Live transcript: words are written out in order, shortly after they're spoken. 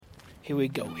here we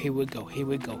go, here we go, here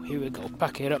we go, here we go.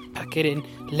 Pack it up, pack it in,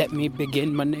 let me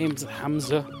begin. My name's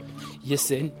Hamza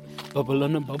Yassin. Bubble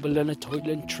on a toilet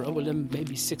and trouble and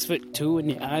maybe 6'2"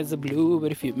 and your eyes are blue.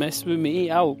 But if you mess with me,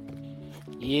 out.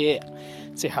 Yeah.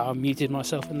 See how I muted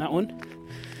myself in that one?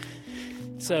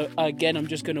 So again, I'm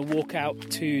just going to walk out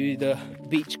to the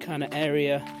beach kind of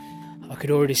area. I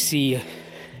could already see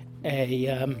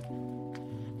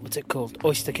what's it called?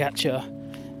 Oyster catcher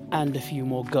and a few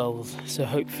more gulls. So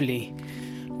hopefully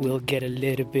we'll get a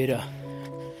little bit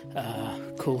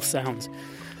of cool sounds.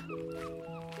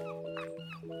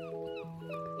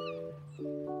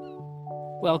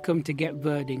 Welcome to Get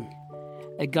Birding,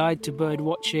 a guide to bird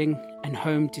watching and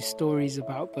home to stories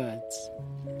about birds.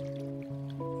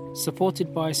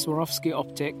 Supported by Swarovski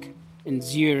Optic and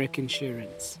Zurich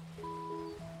Insurance.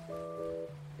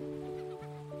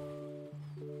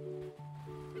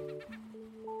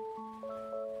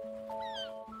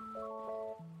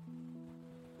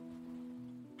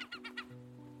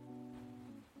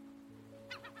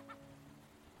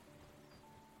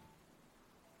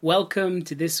 Welcome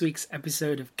to this week's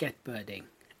episode of Get Birding,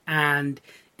 and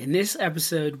in this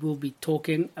episode we'll be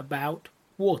talking about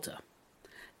water.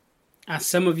 As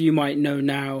some of you might know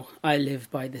now, I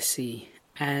live by the sea,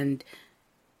 and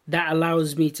that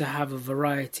allows me to have a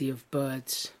variety of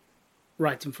birds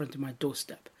right in front of my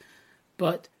doorstep.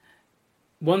 But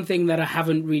one thing that I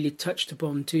haven't really touched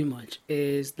upon too much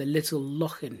is the little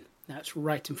lochin that's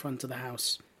right in front of the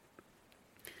house.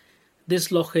 This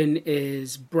lochin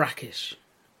is brackish,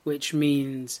 which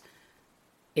means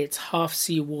it's half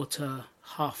seawater,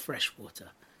 half freshwater.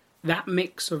 That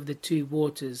mix of the two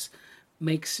waters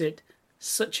makes it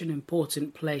such an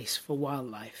important place for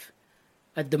wildlife.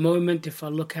 At the moment, if I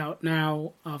look out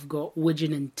now, I've got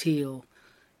widgeon and teal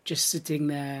just sitting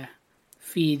there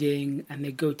feeding and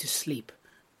they go to sleep.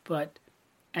 But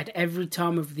at every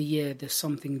time of the year, there's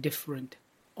something different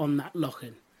on that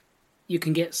lochin. You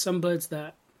can get some birds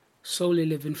that solely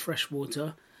live in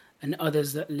freshwater and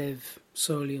others that live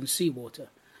solely on seawater.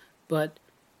 But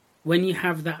when you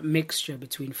have that mixture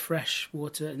between fresh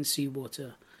water and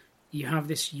seawater, you have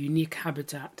this unique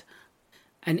habitat,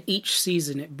 and each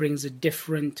season it brings a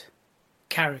different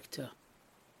character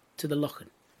to the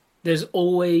lochin. There's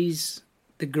always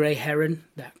the grey heron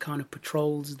that kind of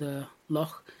patrols the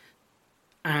loch,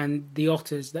 and the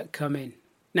otters that come in.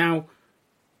 Now,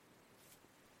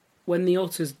 when the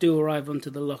otters do arrive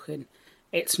onto the lochin,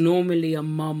 it's normally a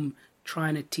mum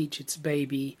trying to teach its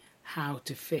baby how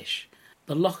to fish.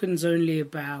 The lochin's only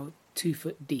about 2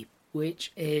 foot deep,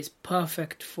 which is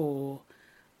perfect for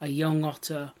a young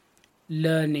otter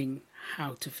learning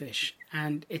how to fish.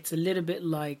 And it's a little bit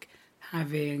like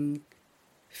having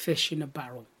fish in a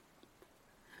barrel.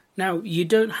 Now, you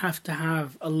don't have to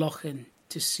have a lochin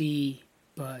to see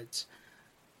birds.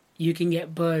 You can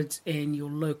get birds in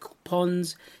your local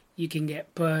ponds. You can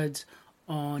get birds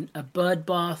on a bird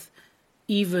bath.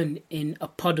 Even in a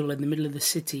puddle in the middle of the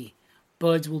city,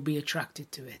 birds will be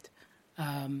attracted to it.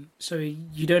 So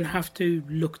you don't have to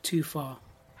look too far.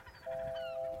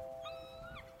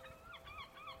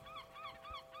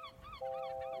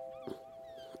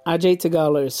 Ajay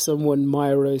Tagala is someone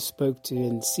Maya Rose spoke to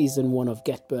in season 1 of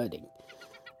Get Birding.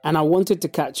 And I wanted to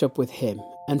catch up with him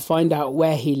and find out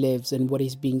where he lives and what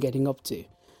he's been getting up to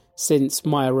since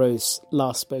Maya Rose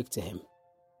last spoke to him.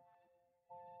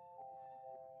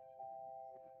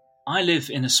 I live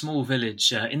in a small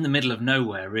village in the middle of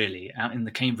nowhere, really, out in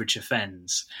the Cambridgeshire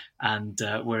Fens, and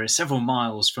we're several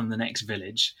miles from the next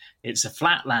village. It's a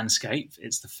flat landscape.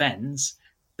 It's the Fens.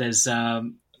 There's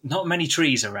not many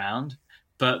trees around,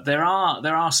 but there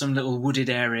are some little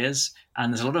wooded areas,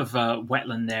 and there's a lot of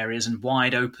wetland areas and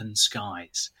wide open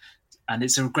skies. And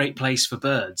it's a great place for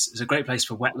birds. It's a great place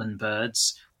for wetland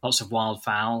birds, lots of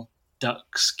wildfowl,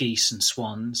 ducks, geese and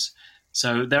swans.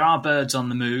 So there are birds on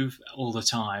the move all the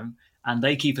time, and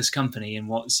they keep us company in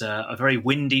what's a very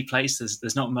windy place.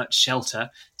 There's not much shelter,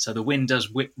 so the wind does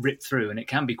rip through, and it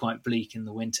can be quite bleak in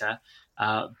the winter.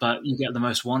 But you get the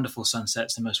most wonderful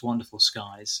sunsets, the most wonderful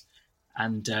skies,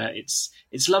 and it's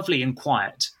lovely and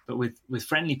quiet, but with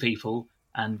friendly people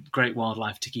and great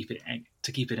wildlife to keep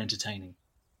it entertaining.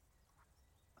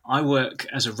 I work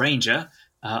as a ranger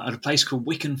at a place called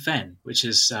Wicken Fen, which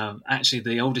is actually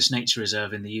the oldest nature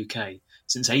reserve in the UK.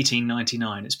 Since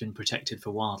 1899, it's been protected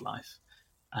for wildlife.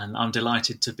 And I'm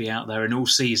delighted to be out there in all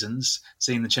seasons,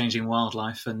 seeing the changing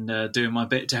wildlife and doing my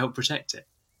bit to help protect it.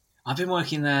 I've been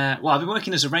working there, I've been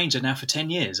working as a ranger now for 10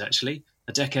 years, actually,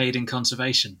 a decade in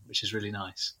conservation, which is really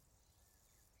nice.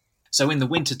 So in the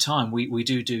winter time, we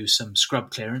do some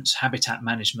scrub clearance, habitat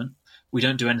management. We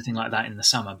don't do anything like that in the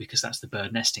summer because that's the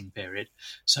bird nesting period.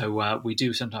 So we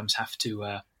do sometimes have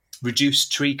to reduce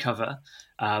tree cover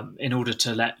in order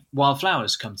to let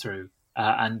wildflowers come through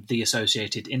and the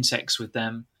associated insects with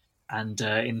them, and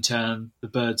in turn the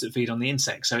birds that feed on the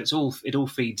insects. So it all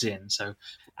feeds in. So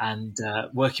and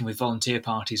working with volunteer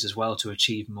parties as well to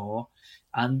achieve more.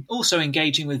 And also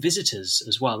engaging with visitors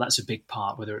as well. That's a big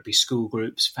part, whether it be school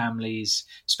groups, families,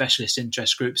 specialist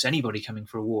interest groups, anybody coming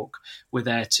for a walk. We're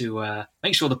there to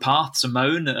make sure the paths are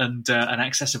mown and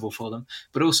accessible for them,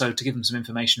 but also to give them some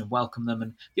information and welcome them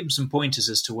and give them some pointers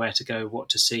as to where to go, what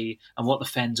to see, and what the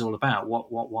Fen's all about,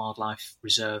 what wildlife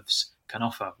reserves can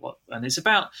offer. And it's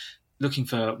about looking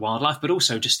for wildlife, but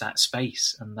also just that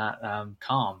space and that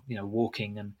calm,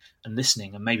 walking and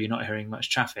listening and maybe not hearing much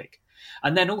traffic.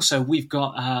 And then also we've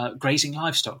got grazing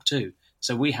livestock too.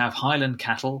 So we have Highland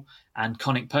cattle and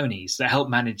conic ponies that help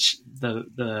manage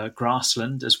the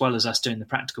grassland as well as us doing the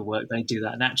practical work. They do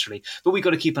that naturally. But we've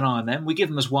got to keep an eye on them. We give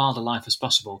them as wild a life as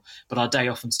possible, but our day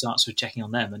often starts with checking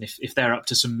on them. And if they're up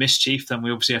to some mischief, then we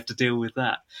obviously have to deal with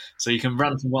that. So you can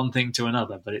run from one thing to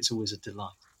another, but it's always a delight.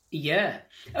 Yeah.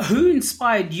 Who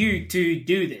inspired you to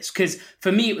do this? Because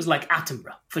for me, it was like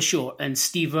Attenborough, for sure, and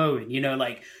Steve Owen,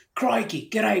 crikey,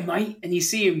 g'day, mate. And you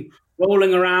see him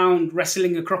rolling around,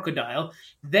 wrestling a crocodile.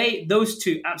 Those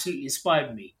two absolutely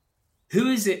inspired me. Who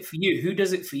is it for you? Who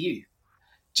does it for you?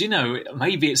 Do you know,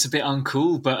 maybe it's a bit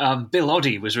uncool, but Bill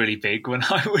Oddie was really big when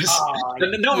I was...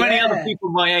 not many other people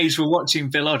my age were watching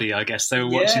Bill Oddie, I guess. They were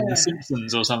watching The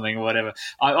Simpsons or something or whatever.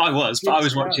 I was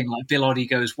watching like Bill Oddie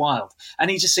Goes Wild. And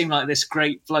he just seemed like this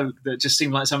great bloke that just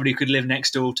seemed like somebody who could live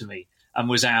next door to me and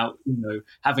was out,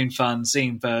 having fun,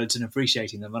 seeing birds and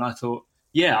appreciating them. And I thought,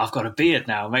 yeah, I've got a beard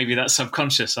now. Maybe that's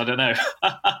subconscious. I don't know.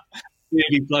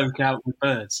 Really bloke out with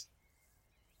birds.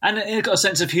 And it got a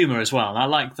sense of humour as well. And I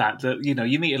like that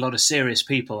you meet a lot of serious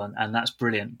people and that's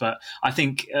brilliant. But I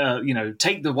think,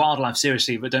 take the wildlife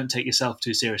seriously, but don't take yourself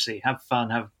too seriously. Have fun,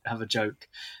 have a joke.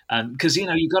 Because,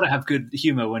 you've got to have good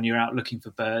humour when you're out looking for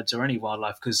birds or any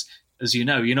wildlife because, as you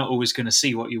know, you're not always going to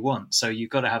see what you want. So you've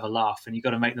got to have a laugh and you've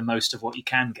got to make the most of what you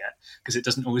can get because it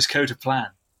doesn't always go to plan.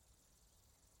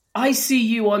 I see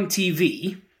you on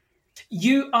TV.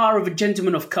 You are of a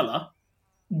gentleman of colour.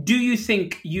 Do you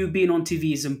think you being on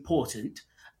TV is important?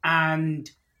 And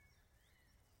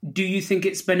do you think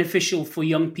it's beneficial for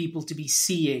young people to be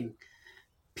seeing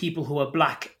people who are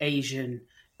Black, Asian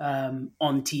on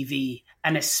TV,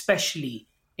 and especially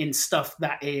in stuff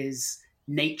that is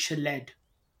nature-led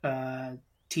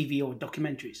TV or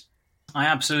documentaries? I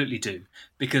absolutely do,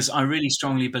 because I really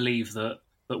strongly believe that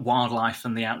wildlife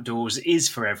and the outdoors is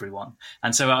for everyone.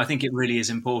 And so I think it really is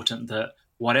important that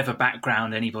whatever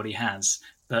background anybody has,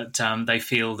 that they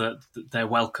feel that they're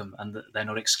welcome and that they're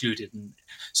not excluded. And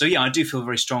so, I do feel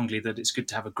very strongly that it's good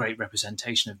to have a great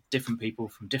representation of different people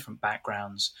from different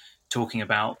backgrounds talking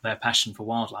about their passion for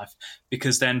wildlife,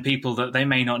 because then people that they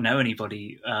may not know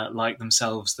anybody like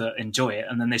themselves that enjoy it,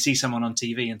 and then they see someone on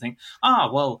TV and think,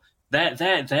 well, they're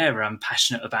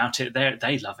passionate about it,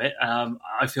 they love it.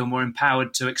 I feel more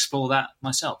empowered to explore that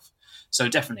myself. So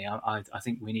definitely, I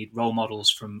think we need role models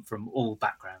from all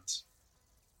backgrounds.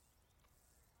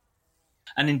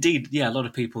 And indeed, a lot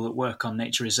of people that work on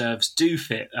nature reserves do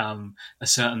fit a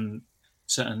certain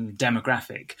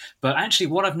demographic. But actually,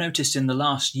 what I've noticed in the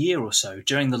last year or so,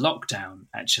 during the lockdown,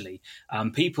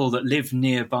 people that live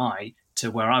nearby to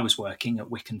where I was working at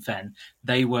Wicken Fen,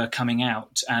 they were coming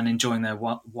out and enjoying their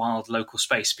wild local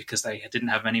space because they didn't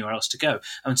have anywhere else to go.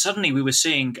 And suddenly we were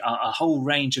seeing a whole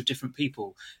range of different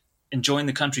people enjoying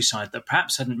the countryside that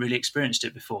perhaps hadn't really experienced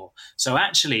it before. So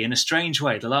actually, in a strange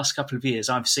way, the last couple of years,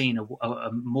 I've seen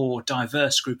a more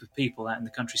diverse group of people out in the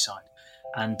countryside.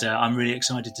 And I'm really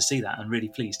excited to see that and really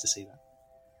pleased to see that.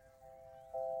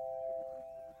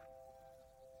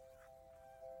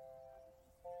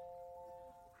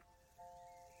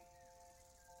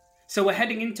 So we're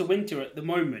heading into winter at the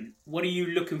moment. What are you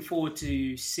looking forward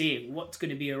to seeing? What's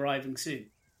going to be arriving soon?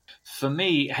 For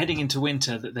me, heading into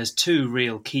winter, there's two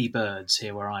real key birds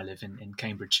here where I live in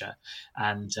Cambridgeshire.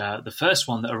 And the first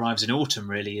one that arrives in autumn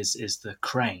really is the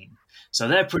crane. So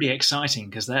they're pretty exciting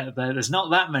because there's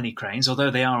not that many cranes,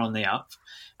 although they are on the up.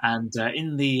 And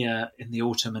in the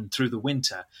autumn and through the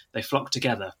winter, they flock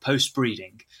together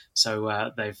post-breeding.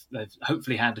 So they've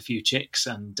hopefully had a few chicks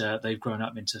and they've grown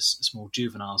up into small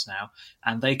juveniles now.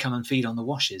 And they come and feed on the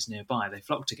washes nearby. They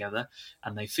flock together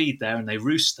and they feed there and they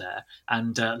roost there.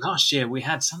 And last year we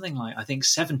had something like, I think,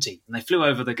 70. And they flew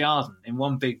over the garden in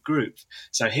one big group.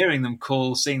 So hearing them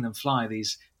call, seeing them fly,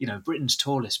 these, Britain's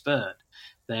tallest bird,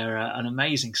 They're an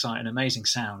amazing sight, an amazing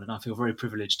sound, and I feel very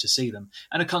privileged to see them.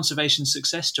 And a conservation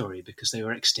success story because they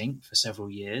were extinct for several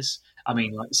years. I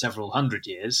mean, like several hundred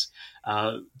years,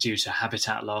 due to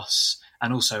habitat loss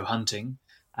and also hunting.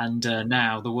 And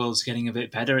now the world's getting a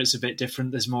bit better. It's a bit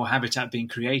different. There's more habitat being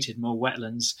created, more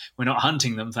wetlands. We're not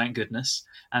hunting them, thank goodness.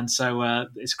 And so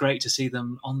it's great to see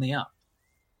them on the up.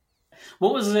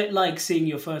 What was it like seeing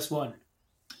your first one?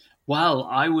 Well,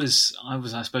 I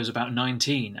suppose, about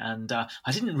 19, and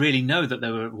I didn't really know that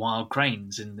there were wild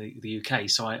cranes in the UK.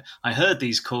 So I heard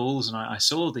these calls and I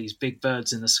saw these big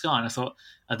birds in the sky, and I thought,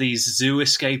 are these zoo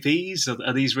escapees?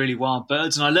 Are these really wild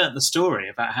birds? And I learnt the story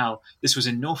about how this was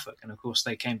in Norfolk, and of course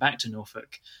they came back to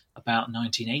Norfolk about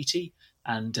 1980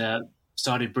 and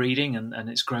started breeding, and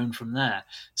it's grown from there.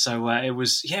 So it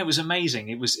was amazing.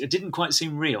 It didn't quite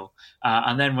seem real,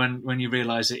 and then when you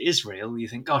realise it is real, you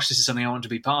think, gosh, this is something I want to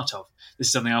be part of. This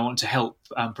is something I want to help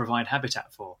provide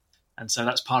habitat for. And so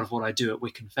that's part of what I do at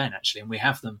Wicken Fen, actually. And we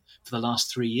have them for the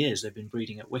last 3 years. They've been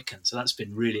breeding at Wicken, so that's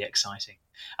been really exciting.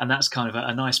 And that's kind of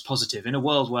a nice positive in a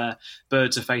world where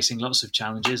birds are facing lots of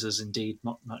challenges, as indeed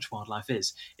much wildlife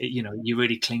is. You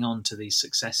really cling on to these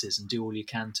successes and do all you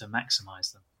can to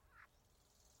maximise them.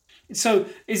 So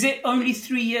is it only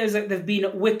 3 years that they've been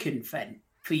at Wicken Fen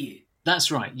for you?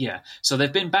 That's right, yeah. So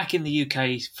they've been back in the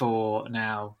UK for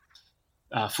now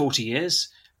 40 years,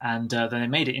 and then they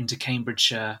made it into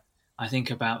Cambridgeshire, I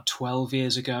think, about 12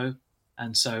 years ago.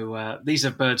 And so these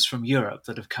are birds from Europe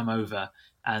that have come over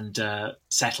and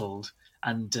settled,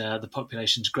 and the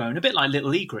population's grown. A bit like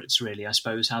little egrets, really, I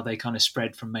suppose, how they kind of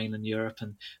spread from mainland Europe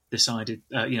and decided,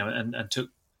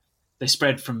 they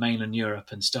spread from mainland Europe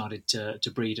and started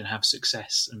to breed and have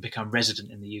success and become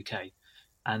resident in the UK.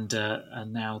 And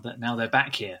now they're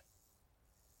back here.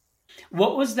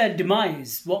 What was their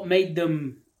demise? What made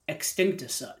them extinct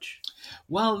as such?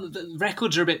 Well, the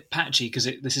records are a bit patchy because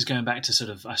this is going back to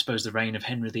sort of, I suppose, the reign of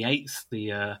Henry VIII,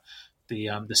 the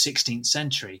 16th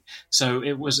century. So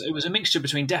it was a mixture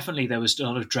between, definitely there was a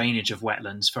lot of drainage of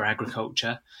wetlands for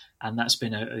agriculture, and that's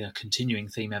been a continuing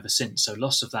theme ever since. So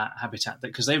loss of that habitat,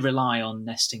 because they rely on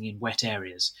nesting in wet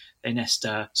areas. They nest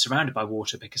surrounded by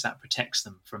water because that protects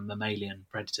them from mammalian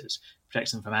predators,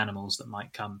 protects them from animals that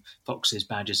might come, foxes,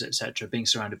 badgers, etc. Being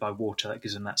surrounded by water, that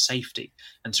gives them that safety,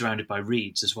 and surrounded by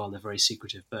reeds as well. They're very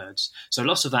secretive birds. So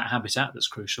loss of that habitat, that's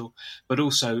crucial, but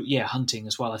also, hunting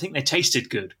as well. I think they tasted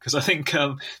good because I think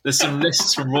there's some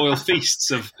lists from royal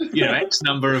feasts of, X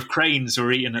number of cranes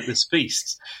were eaten at this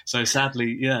feast. So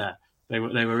sadly, they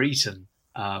were eaten.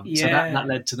 So that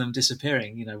led to them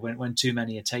disappearing. When too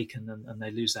many are taken and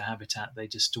they lose their habitat, they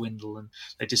just dwindle and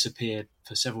they disappeared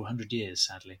for several hundred years,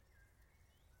 sadly.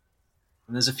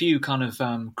 And there's a few kind of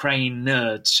crane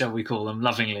nerds, shall we call them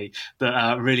lovingly,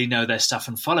 that really know their stuff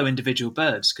and follow individual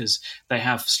birds because they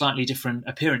have slightly different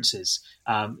appearances.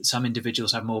 Some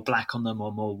individuals have more black on them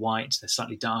or more white. They're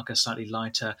slightly darker, slightly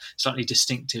lighter, slightly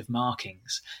distinctive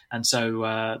markings. And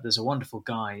so there's a wonderful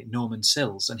guy, Norman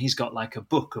Sills, and he's got like a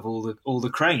book of all the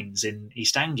cranes in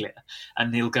East Anglia.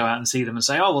 And he'll go out and see them and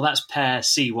say, oh, well, that's pair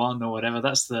C1 or whatever.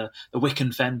 That's the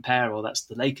Wicken Fen pair, or that's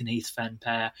the Lakenheath Fen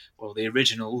pair, or the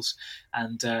originals,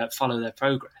 and follow their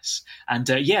progress. And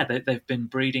they've been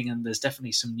breeding, and there's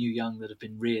definitely some new young that have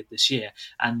been reared this year.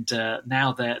 And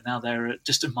now they're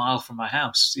just a mile from my house,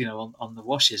 on the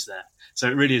washes there. So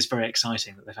it really is very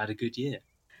exciting that they've had a good year.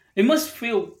 It must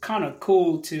feel kind of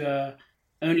cool to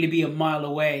only be a mile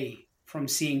away from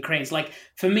seeing cranes. Like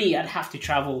for me, I'd have to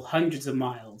travel hundreds of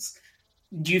miles.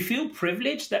 Do you feel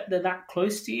privileged that they're that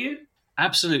close to you?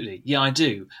 Absolutely. Yeah, I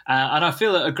do. And I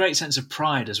feel a great sense of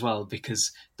pride as well,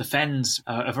 because the fens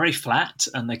are very flat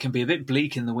and they can be a bit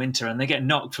bleak in the winter, and they get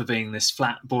knocked for being this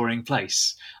flat, boring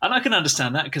place. And I can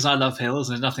understand that because I love hills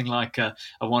and there's nothing like a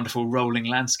wonderful rolling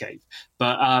landscape.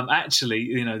 But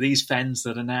actually, these fens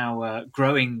that are now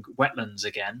growing wetlands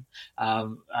again,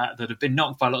 that have been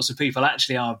knocked by lots of people,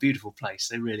 actually are a beautiful place.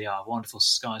 They really are. Wonderful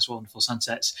skies, wonderful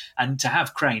sunsets. And to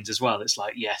have cranes as well, it's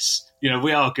like, yes,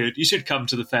 we are good. You should come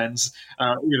to the fens.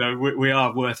 We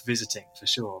are worth visiting for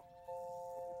sure.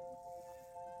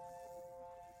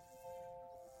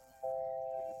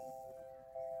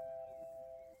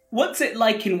 What's it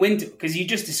like in winter? Because you're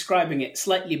just describing it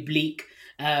slightly bleak,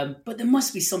 but there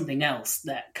must be something else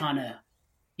that kind of,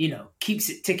 keeps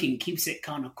it ticking, keeps it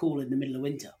kind of cool in the middle of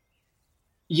winter.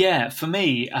 Yeah, for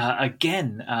me,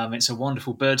 again, it's a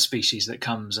wonderful bird species that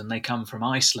comes, and they come from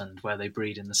Iceland where they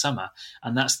breed in the summer,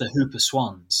 and that's the hooper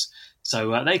swans.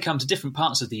 So they come to different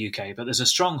parts of the UK, but there's a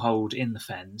stronghold in the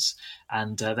fens,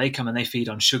 and they come and they feed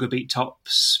on sugar beet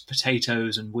tops,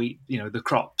 potatoes and wheat, the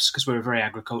crops, because we're a very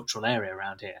agricultural area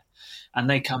around here. And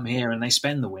they come here and they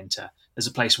spend the winter. there's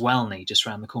a place, Welney, just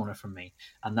around the corner from me,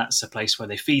 and that's a place where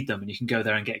they feed them, and you can go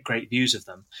there and get great views of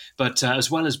them. But as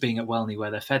well as being at Welney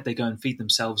where they're fed, they go and feed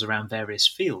themselves around various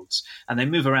fields, and they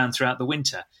move around throughout the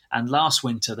winter. And last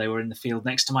winter, they were in the field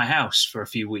next to my house for a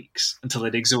few weeks until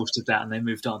they'd exhausted that and they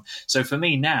moved on. So for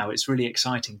me now, it's really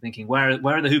exciting thinking, where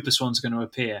are the Hooper swans going to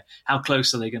appear? How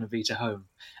close are they going to be to home?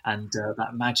 And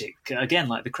that magic, again,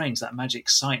 like the cranes, that magic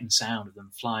sight and sound of them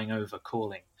flying over,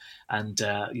 calling. And,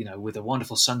 with a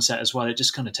wonderful sunset as well, it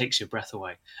just kind of takes your breath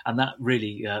away. And that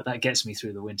really, that gets me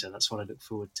through the winter. That's what I look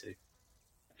forward to.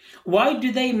 Why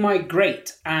do they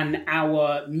migrate and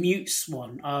our mute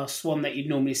swan, our swan that you'd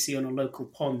normally see on a local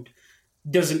pond,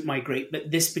 doesn't migrate, but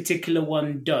this particular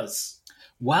one does?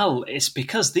 Well, it's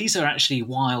because these are actually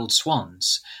wild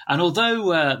swans. And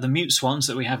although the mute swans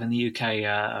that we have in the UK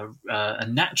are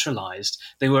naturalised,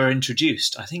 they were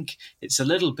introduced. I think it's a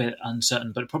little bit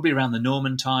uncertain, but probably around the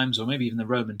Norman times or maybe even the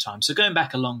Roman times. So going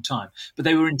back a long time. But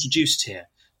they were introduced here.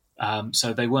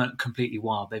 So they weren't completely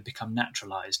wild. They've become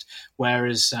naturalised.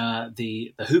 Whereas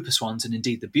the Hooper swans and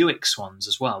indeed the Bewick swans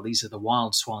as well, these are the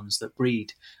wild swans that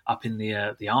breed up in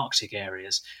the Arctic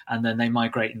areas. And then they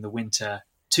migrate in the winter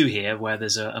to here where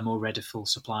there's a more ready-full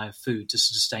supply of food to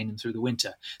sustain them through the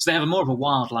winter. So they have more of a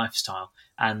wild lifestyle,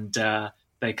 and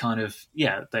they kind of,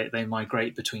 they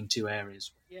migrate between two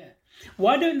areas. Yeah.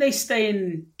 Why don't they stay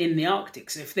in the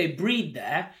Arctic? So if they breed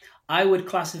there, I would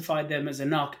classify them as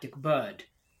an Arctic bird.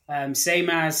 Same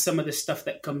as some of the stuff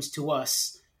that comes to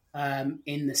us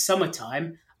in the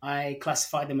summertime, I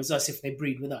classify them as us if they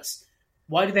breed with us.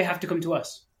 Why do they have to come to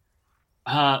us?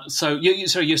 So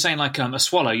you're saying like a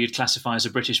swallow you'd classify as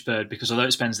a British bird because although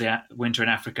it spends the winter in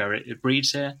Africa, it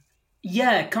breeds here?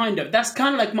 Yeah, kind of. That's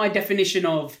kind of like my definition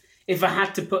of, if I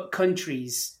had to put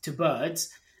countries to birds,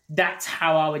 that's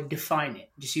how I would define it.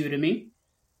 Do you see what I mean?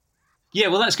 Yeah,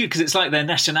 well, that's good because it's like their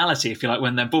nationality, if you like,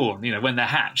 when they're born, when they're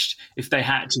hatched. If they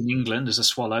hatch in England as a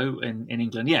swallow in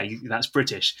England, that's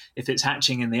British. If it's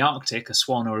hatching in the Arctic, a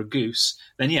swan or a goose,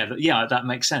 then that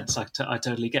makes sense. I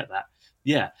totally get that.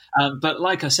 Yeah, but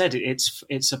like I said,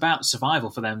 it's about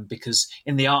survival for them because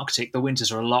in the Arctic, the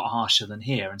winters are a lot harsher than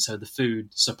here, and so the food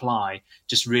supply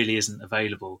just really isn't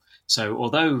available. So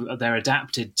although they're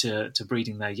adapted to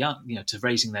breeding their young, to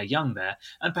raising their young there,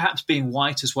 and perhaps being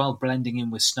white as well, blending in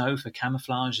with snow for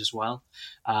camouflage as well,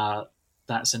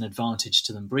 that's an advantage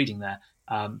to them breeding there.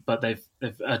 But they've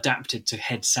adapted to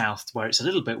head south where it's a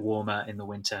little bit warmer in the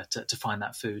winter to find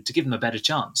that food, to give them a better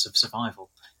chance of survival.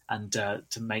 And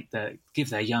to give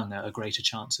their young a greater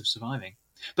chance of surviving.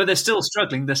 But they're still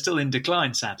struggling. They're still in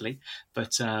decline, sadly.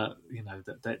 But,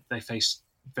 they face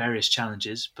various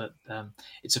challenges. But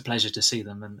it's a pleasure to see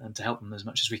them and to help them as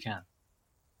much as we can.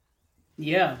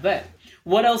 Yeah, I bet.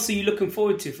 What else are you looking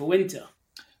forward to for winter?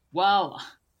 Well,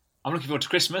 I'm looking forward to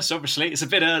Christmas, obviously. It's a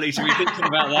bit early to be thinking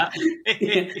about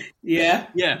that. Yeah.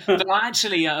 Yeah. But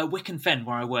actually, at Wicken Fen,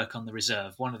 where I work on the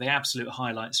reserve, one of the absolute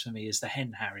highlights for me is the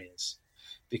hen harriers.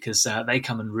 Because they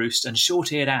come and roost, and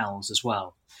short-eared owls as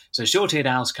well. So short-eared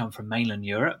owls come from mainland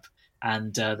Europe,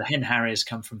 and the hen harriers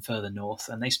come from further north,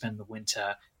 and they spend the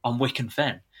winter on Wicken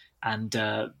Fen. And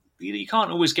you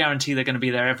can't always guarantee they're going to be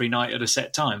there every night at a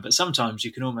set time, but sometimes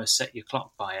you can almost set your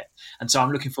clock by it. And so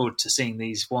I'm looking forward to seeing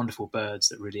these wonderful birds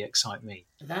that really excite me.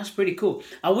 That's pretty cool.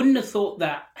 I wouldn't have thought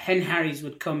that hen harriers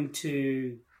would come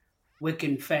to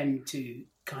Wicken Fen to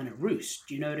kind of roost.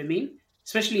 Do you know what I mean?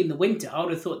 Especially in the winter. I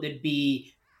would have thought they'd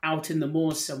be out in the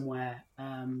moors somewhere,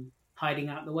 hiding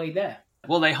out the way there.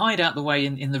 Well, they hide out the way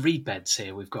in the reed beds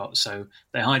here we've got. So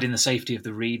they hide in the safety of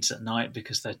the reeds at night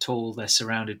because they're tall. They're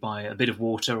surrounded by a bit of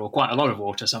water or quite a lot of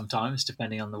water sometimes,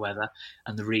 depending on the weather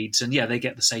and the reeds. And they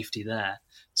get the safety there.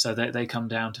 So they come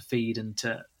down to feed and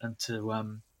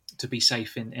to be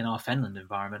safe in our fenland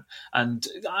environment. And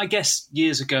I guess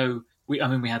years ago, we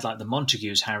had like the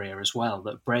Montagu's harrier as well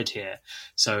that bred here.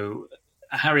 So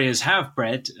harriers have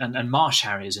bred, and marsh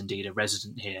harriers indeed are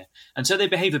resident here. And so they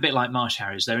behave a bit like marsh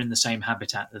harriers. They're in the same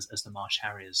habitat as the marsh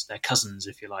harriers. They're cousins,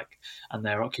 if you like, and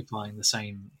they're occupying the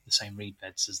same reed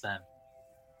beds as them.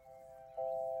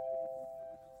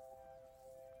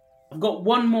 I've got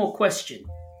one more question,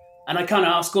 and I kind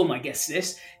of ask all my guests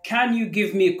this. Can you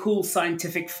give me a cool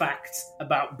scientific fact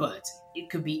about birds? It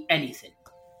could be anything.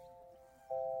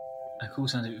 A cool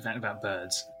scientific fact about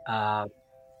birds?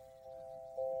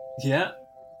 Yeah.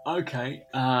 Okay.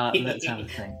 Let's have a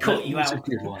think. Caught you out. That's a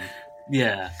good one.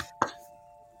 Yeah.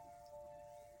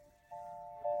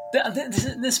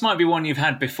 This might be one you've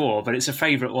had before, but it's a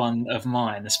favourite one of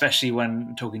mine, especially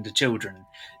when talking to children,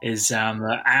 is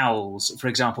owls. For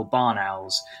example, barn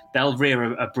owls. They'll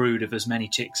rear a brood of as many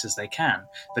chicks as they can,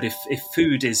 but if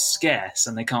food is scarce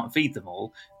and they can't feed them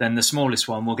all, then the smallest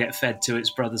one will get fed to its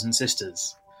brothers and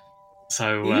sisters.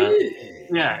 So,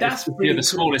 yeah, if you're the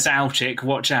smallest owl chick,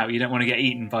 watch out. You don't want to get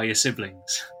eaten by your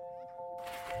siblings.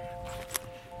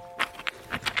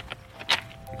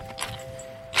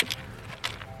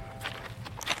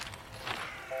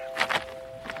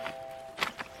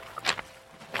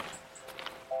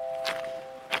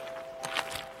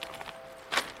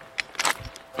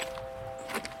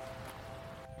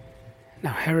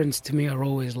 Now, herons to me are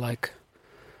always like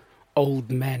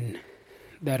old men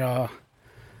that are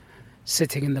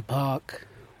sitting in the park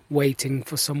waiting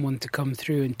for someone to come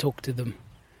through and talk to them.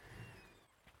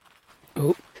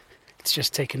 Oh, it's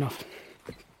just taken off.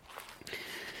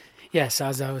 Yes,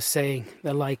 as I was saying,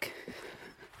 they're like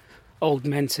old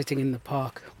men sitting in the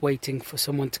park waiting for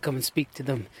someone to come and speak to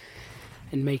them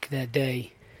and make their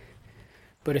day.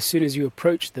 But as soon as you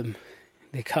approach them,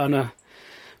 they kind of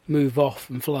move off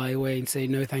and fly away and say,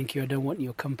 "No, thank you, I don't want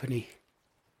your company."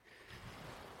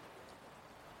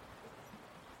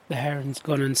 The heron's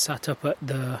gone and sat up at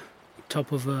the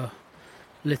top of a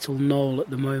little knoll at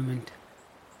the moment,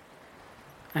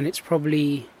 and it's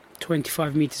probably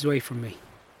 25 meters away from me,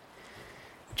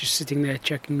 just sitting there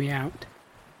checking me out.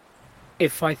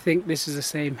 If I think this is the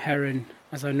same heron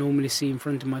as I normally see in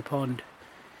front of my pond,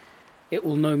 it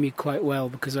will know me quite well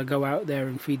because I go out there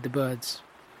and feed the birds,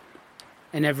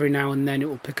 and every now and then it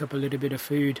will pick up a little bit of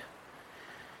food,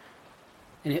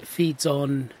 and it feeds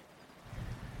on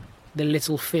the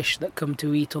little fish that come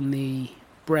to eat on the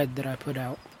bread that I put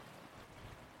out.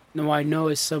 Now, I know,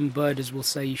 as some birders will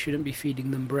say, you shouldn't be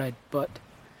feeding them bread, but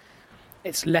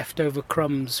it's leftover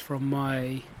crumbs from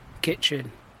my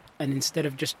kitchen, and instead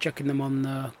of just chucking them on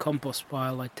the compost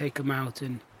pile, I take them out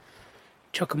and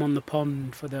chuck them on the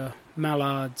pond for the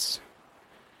mallards,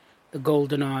 the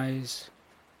golden eyes,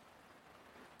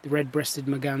 the red-breasted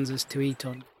mergansers to eat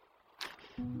on.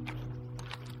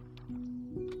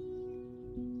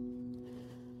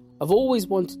 I've always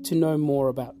wanted to know more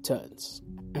about terns,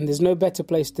 and there's no better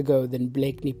place to go than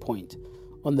Blakeney Point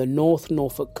on the North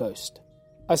Norfolk coast.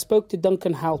 I spoke to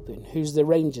Duncan Halpin, who's the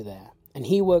ranger there, and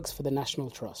he works for the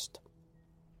National Trust.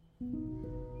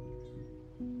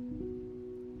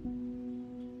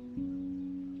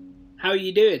 How are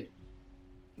you doing?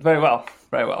 Very well,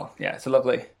 very well. Yeah, it's a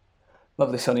lovely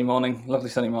sunny morning. Lovely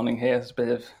sunny morning here.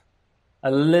 There's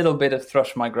a little bit of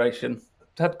thrush migration.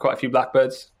 I've had quite a few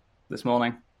blackbirds this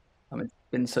morning. I mean, it's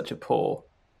been such a poor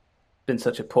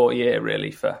year really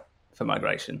for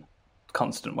migration.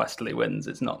 Constant westerly winds.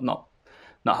 It's not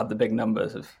had the big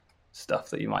numbers of stuff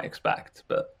that you might expect,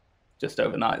 but just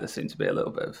overnight there seemed to be a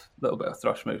little bit of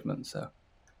thrush movement. So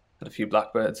had a few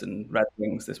blackbirds and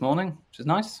redwings this morning, which is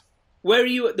nice. Where are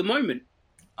you at the moment?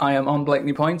 I am on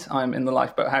Blakeney Point. I'm in the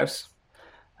lifeboat house.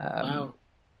 Wow.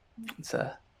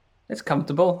 It's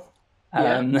comfortable.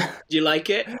 Yeah. Do you like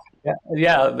it?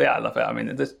 Yeah, I love it. I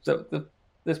mean, this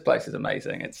place is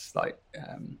amazing. It's like,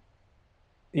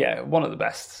 one of the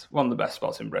best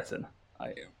spots in Britain.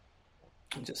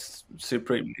 Just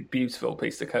supremely beautiful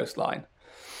piece of coastline,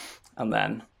 and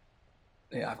then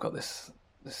I've got this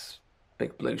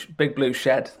big blue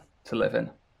shed to live in.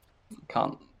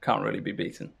 Can't really be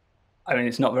beaten. I mean,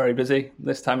 it's not very busy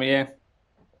this time of year.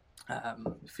 A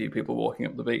few people walking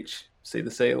up the beach, see the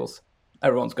seals.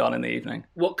 Everyone's gone in the evening.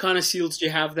 What kind of seals do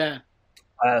you have there?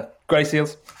 Grey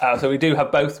seals. So we do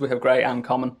have both. We have grey and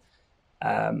common.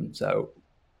 But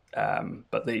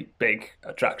the big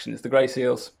attraction is the grey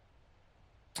seals.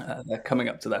 They're coming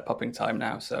up to their pupping time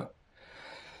now. So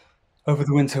over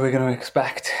the winter, we're going to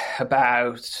expect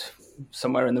about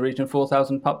somewhere in the region of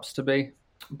 4,000 pups to be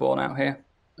born out here.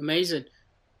 Amazing.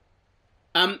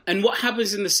 And what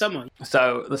happens in the summer?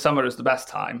 So the summer is the best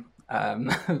time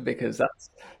because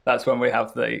that's when we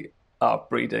have our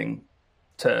breeding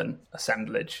tern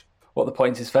assemblage. What the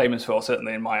point is famous for,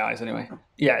 certainly in my eyes anyway.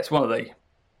 Yeah, it's one of the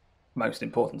most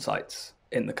important sites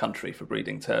in the country for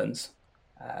breeding terns,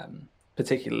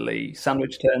 particularly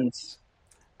sandwich terns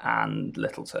and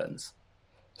little terns.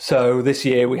 So this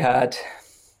year we had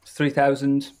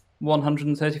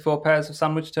 3,134 pairs of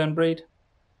sandwich tern breed,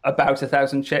 about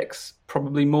 1,000 chicks,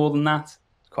 probably more than that.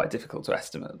 It's quite difficult to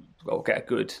estimate or get a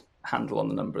good handle on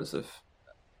the numbers of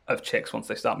chicks once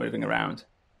they start moving around.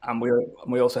 And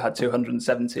we also had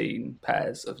 217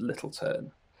 pairs of little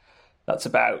tern. That's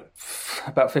about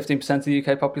 15% of the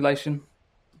UK population.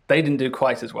 They didn't do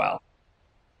quite as well.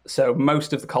 So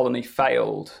most of the colony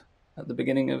failed at the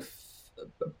beginning of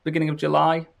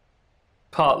July.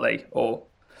 partly or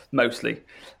mostly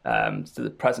to the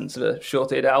presence of a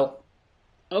short-eared owl.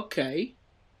 Okay.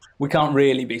 We can't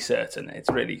really be certain. It's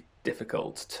really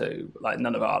difficult to, like,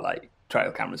 none of our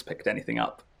trail cameras picked anything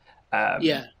up.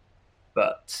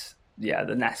 But yeah,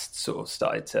 the nests sort of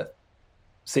started to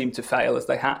seem to fail as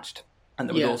they hatched, and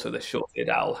there was also this short-eared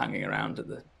owl hanging around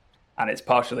and it's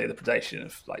partially the predation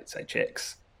of, like, say,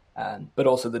 chicks, but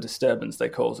also the disturbance they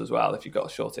cause as well. If you've got a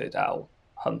short-eared owl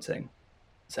hunting,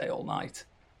 say, all night,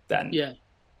 then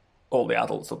all the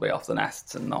adults will be off the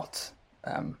nests and not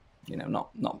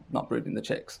brooding the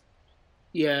chicks.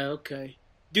 Yeah, okay.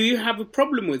 Do you have a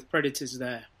problem with predators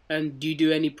there? And do you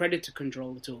do any predator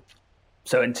control at all?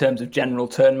 So in terms of general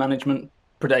tern management,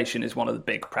 predation is one of the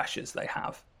big pressures they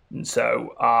have. And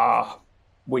so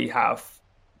we have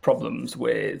problems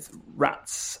with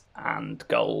rats and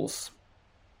gulls,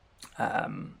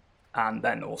 and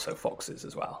then also foxes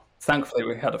as well. Thankfully,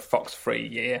 we had a fox-free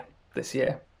year this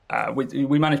year.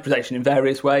 We manage predation in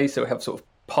various ways, so we have sort of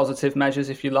positive measures,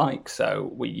 if you like.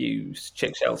 So we use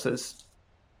chick shelters.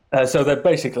 So they're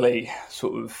basically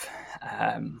sort of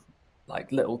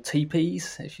like little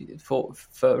teepees,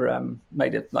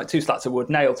 made of like two slats of wood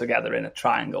nailed together in a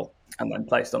triangle and then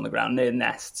placed on the ground near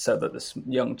nests, so that the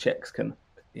young chicks can,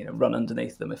 run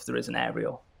underneath them if there is an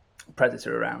aerial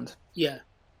predator around. Yeah.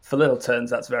 For little terns,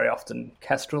 that's very often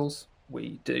kestrels.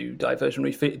 We do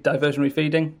diversionary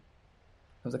feeding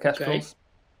of the kestrels.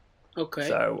 Okay.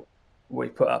 So we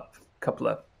put up a couple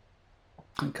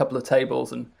of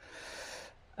tables and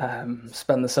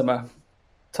spend the summer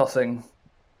tossing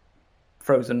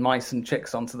frozen mice and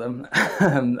chicks onto them,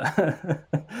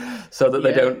 so that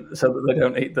they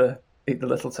don't eat the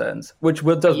little terns, which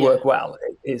does work well.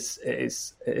 It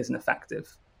is an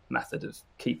effective method of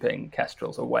keeping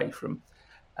kestrels away from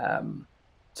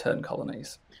tern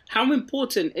colonies. How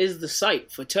important is the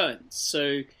site for terns?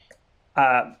 So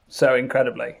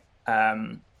incredibly.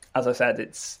 As I said,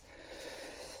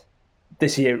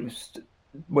 this year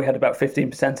we had about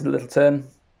 15% of the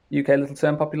UK little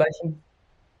tern population.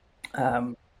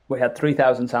 We had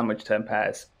 3,000 sandwich tern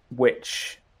pairs,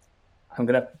 which I'm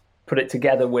going to put it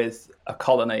together with a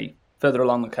colony further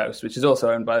along the coast, which is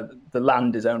also owned by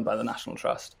the National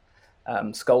Trust.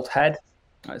 Scalt Head,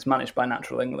 it's managed by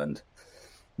Natural England.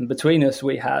 And between us,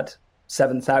 we had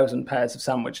 7,000 pairs of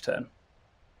sandwich tern,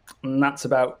 and that's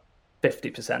about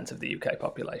 50% of the UK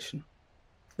population.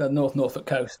 The Norfolk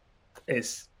coast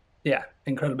is,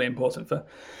 incredibly important for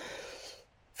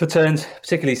terns,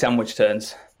 particularly sandwich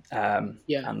terns and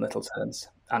little terns.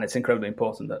 And it's incredibly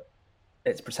important that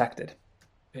it's protected.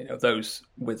 Those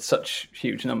with such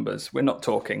huge numbers, we're not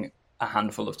talking a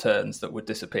handful of terns that would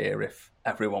disappear if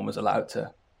everyone was allowed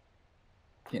to,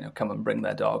 come and bring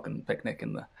their dog and picnic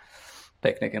in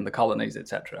the colonies,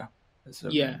 etc. It's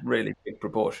a really big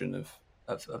proportion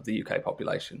of the UK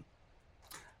population.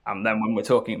 And then when we're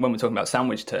talking about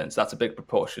sandwich terns, that's a big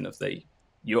proportion of the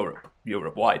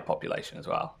Europe-wide population as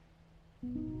well.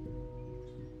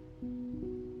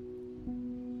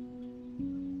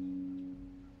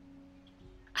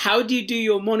 How do you do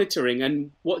your monitoring,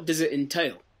 and what does it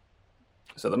entail?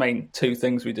 So the main two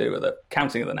things we do are the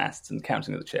counting of the nests and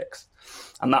counting of the chicks.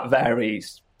 And that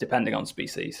varies depending on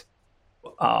species.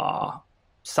 Our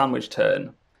sandwich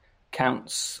tern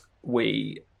counts,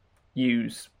 we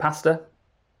use pasta.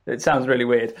 It sounds really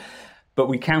weird, but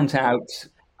we count out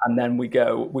and then we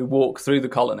walk through the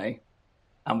colony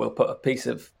and we'll put a piece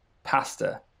of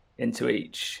pasta into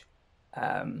each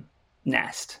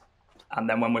nest. And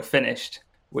then when we're finished,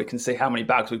 we can see how many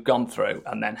bags we've gone through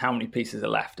and then how many pieces are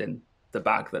left in the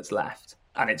bag that's left.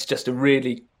 And it's just a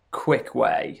really quick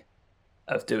way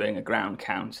of doing a ground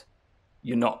count.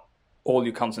 All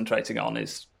you're concentrating on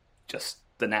is just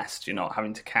the nest. You're not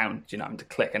having to count, you're not having to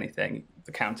click anything.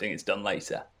 The counting is done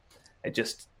later. It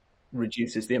just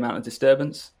reduces the amount of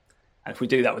disturbance. And if we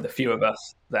do that with a few of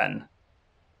us, then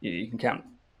you can count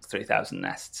 3,000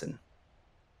 nests in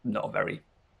not a very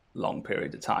long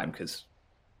period of time, because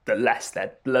the less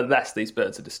these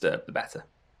birds are disturbed, the better.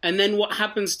 And then what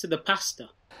happens to the pasta?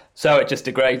 So it just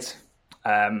degrades.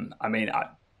 I'm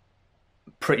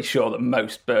pretty sure that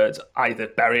most birds either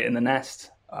bury it in the nest.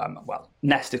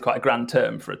 Nest is quite a grand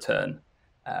term for a tern.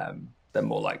 They're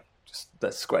more like just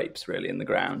the scrapes really in the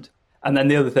ground. And then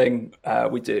the other thing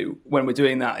we do when we're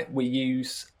doing that, we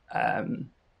use a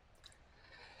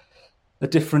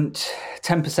different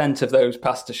 10% of those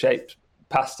pasta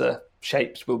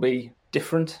shapes will be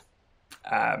different.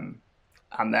 And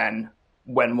then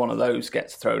when one of those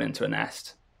gets thrown into a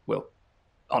nest,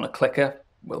 on a clicker,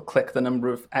 we'll click the number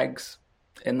of eggs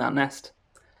in that nest.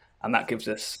 And that gives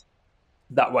us,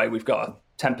 that way we've got a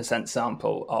 10%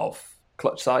 sample of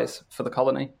clutch size for the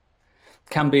colony.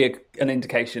 Can be an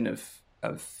indication of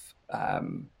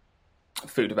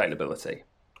food availability.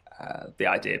 The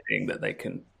idea being that they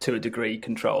can, to a degree,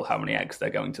 control how many eggs they're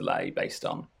going to lay based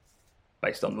on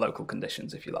local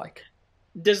conditions, if you like.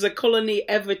 Does the colony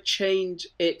ever change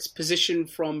its position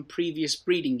from previous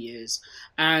breeding years?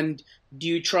 And do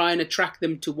you try and attract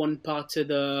them to one part of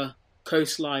the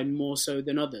coastline more so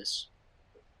than others?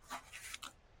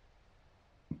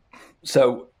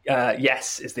 So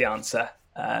yes is the answer.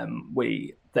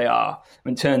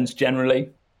 Terns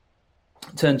generally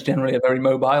are very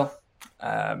mobile,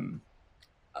 and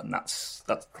that's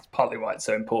partly why it's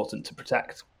so important to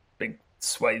protect big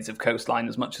swathes of coastline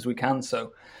as much as we can.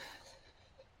 So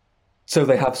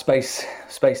they have space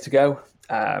to go.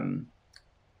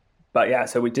 But yeah,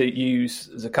 so we do use,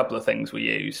 there's a couple of things we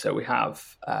use. So we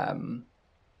have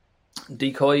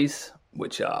decoys,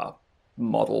 which are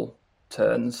model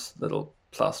terns, little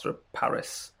plaster of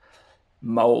Paris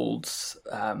molds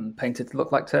painted to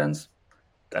look like terns.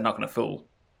 They're not going to fool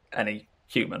any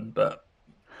human, but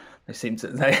they seem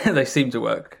to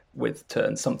work with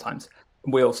terns sometimes.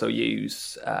 We also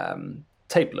use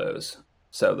tape lures,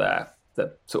 so they're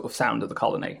the sort of sound of the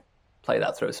colony. Play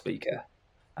that through a speaker.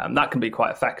 That can be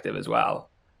quite effective as well.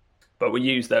 But we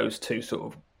use those two sort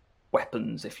of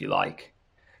weapons, if you like,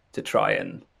 to try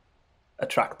and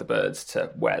attract the birds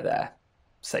to where they're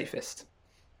safest.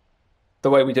 The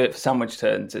way we do it for sandwich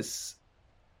terns is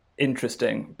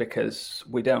interesting because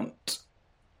we don't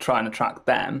try and attract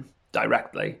them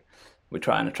directly. We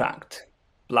try and attract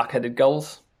black-headed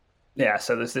gulls. Yeah,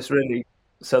 so there's this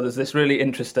really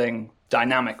interesting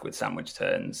dynamic with sandwich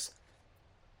terns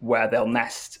where they'll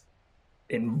nest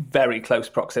in very close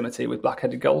proximity with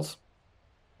black-headed gulls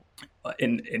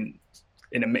in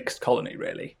a mixed colony,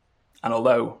 really. And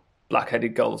although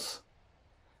black-headed gulls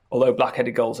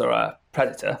are a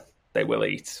predator, they will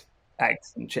eat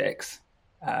eggs and chicks.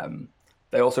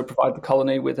 They also provide the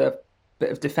colony with a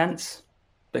bit of defense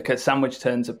because sandwich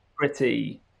terns are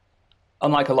pretty,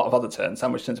 unlike a lot of other terns,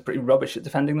 sandwich terns are pretty rubbish at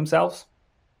defending themselves.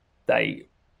 They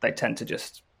tend to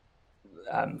just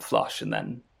flush, and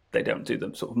then they don't do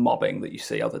the sort of mobbing that you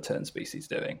see other tern species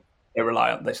doing. They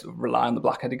rely on the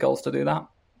black-headed gulls to do that.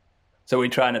 So we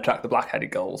try and attract the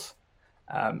black-headed gulls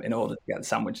in order to get the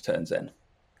sandwich terns in.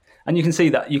 And you can see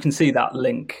that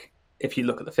link if you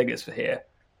look at the figures for here.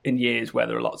 In years where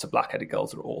there are lots of black-headed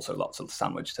gulls, there are also lots of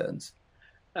sandwich terns.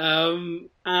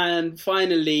 And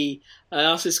finally, I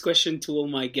ask this question to all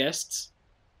my guests.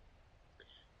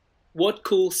 What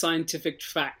cool scientific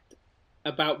fact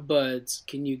about birds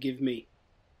can you give me?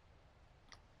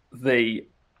 The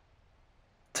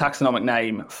taxonomic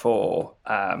name for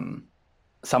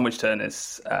sandwich tern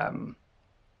is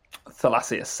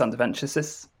Thalasseus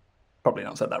sandivensis. Probably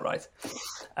not said that right.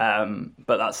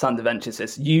 But that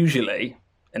sandivensis usually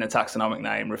in a taxonomic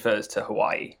name refers to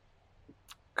Hawaii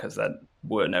because they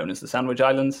were known as the Sandwich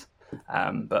Islands.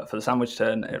 But for the sandwich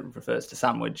tern, it refers to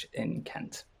Sandwich in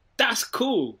Kent. That's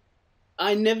cool.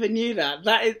 I never knew that.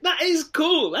 That is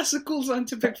cool. That's a cool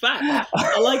scientific fact.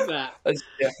 I like that.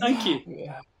 Yeah. Thank you.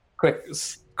 Yeah. Quick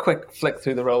flick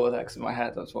through the Rolodex in my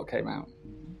head. That's what came out.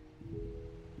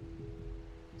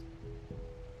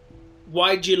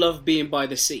 Why do you love being by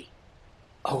the sea?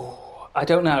 Oh, I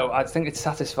don't know. I think it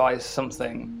satisfies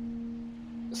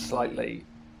something slightly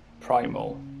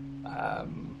primal.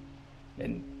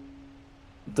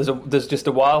 There's just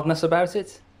a wildness about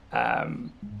it.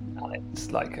 And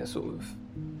it's like a sort of,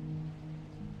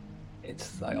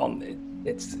 it's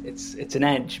an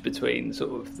edge between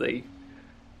sort of the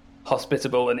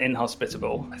hospitable and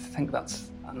inhospitable. I think I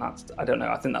don't know.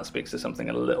 I think that speaks to something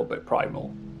a little bit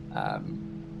primal.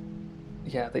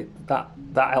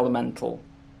 That elemental,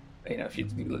 if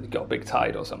you've got a big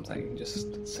tide or something, you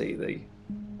just see the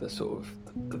sort of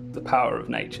the power of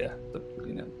nature. That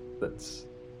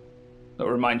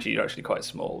reminds you you're actually quite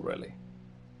small, really.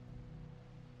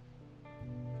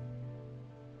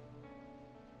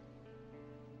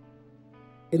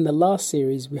 In the last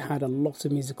series, we had a lot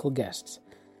of musical guests,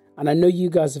 and I know you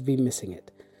guys have been missing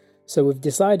it, so we've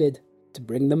decided to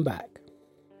bring them back.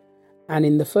 And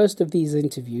in the first of these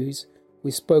interviews,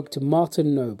 we spoke to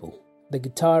Martin Noble, the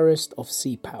guitarist of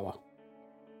Sea Power.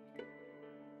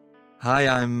 Hi,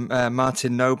 I'm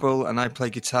Martin Noble, and I play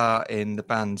guitar in the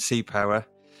band Sea Power,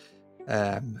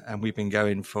 and we've been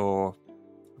going for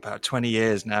about 20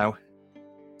 years now.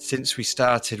 Since we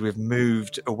started, we've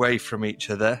moved away from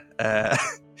each other,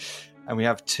 and we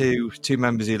have two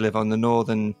members who live on the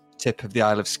northern tip of the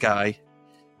Isle of Skye,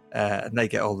 and they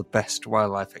get all the best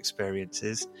wildlife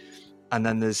experiences. And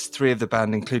then there's three of the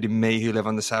band, including me, who live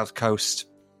on the south coast,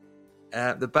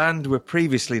 The band were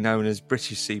previously known as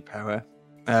British Sea Power.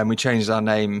 We changed our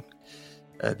name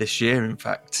this year, in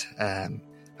fact.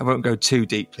 I won't go too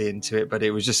deeply into it, but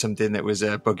it was just something that was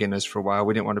bugging us for a while.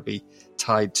 We didn't want to be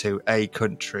tied to a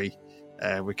country.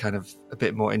 We're kind of a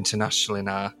bit more international in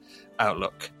our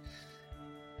outlook.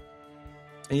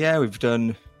 And yeah, we've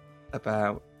done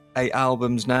about 8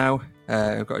 albums now.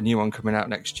 We've got a new one coming out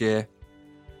next year.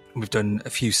 We've done a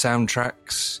few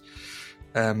soundtracks.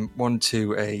 One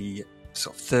to a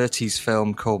sort of 30s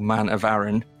film called Man of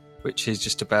Arran, which is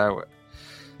just about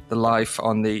the life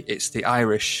on the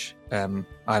Irish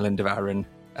island of Arran,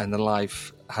 and the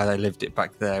life, how they lived it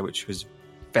back there, which was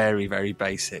very, very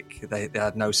basic. They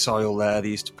had no soil there. They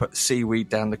used to put seaweed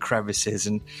down the crevices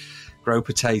and grow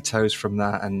potatoes from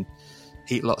that and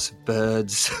eat lots of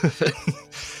birds,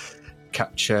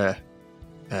 capture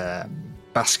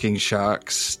basking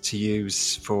sharks to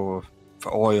use for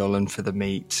oil and for the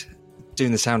meat.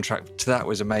 Doing the soundtrack to that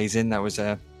was amazing. That was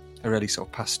a really sort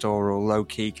of pastoral,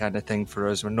 low-key kind of thing for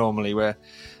us. Normally we're a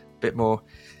bit more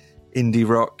indie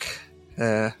rock,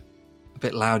 a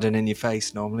bit loud and in your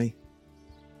face normally.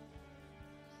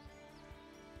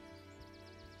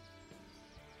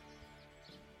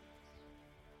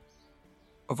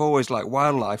 I've always liked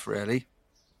wildlife, really.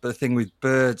 But the thing with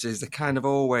birds is they're kind of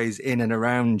always in and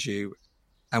around you.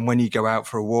 And when you go out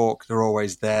for a walk, they're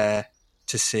always there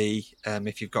to see,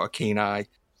 if you've got a keen eye.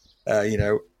 I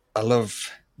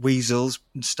love weasels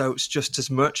and stoats just as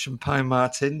much, and pine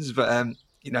martins, but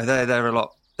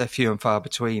they're few and far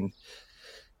between.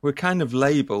 We're kind of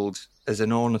labelled as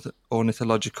an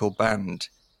ornithological band,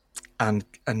 and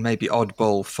maybe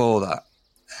oddball for that,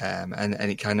 and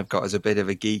it kind of got us a bit of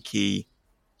a geeky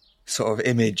sort of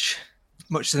image,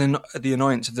 much to the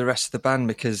annoyance of the rest of the band,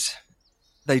 because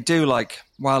they do like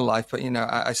wildlife, but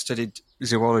I studied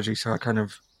zoology, so I kind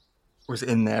of was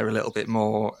in there a little bit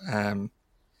more.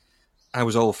 I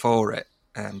was all for it,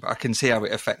 but I can see how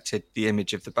it affected the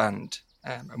image of the band,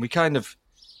 and we kind of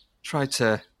tried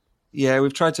to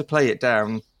play it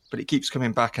down, but it keeps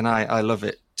coming back, and I love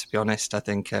it, to be honest. I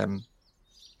think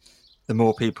the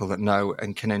more people that know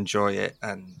and can enjoy it,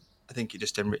 and I think it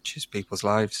just enriches people's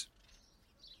lives.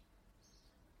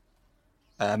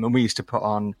 And we used to put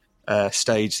on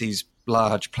stage these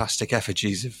large plastic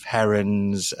effigies of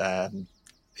herons,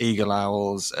 eagle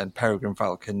owls and peregrine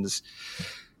falcons.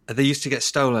 They used to get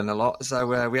stolen a lot,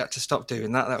 so we had to stop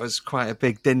doing that. That was quite a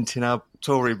big dent in our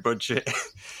touring budget.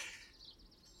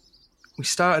 We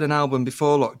started an album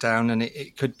before lockdown, and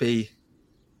it could be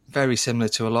very similar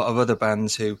to a lot of other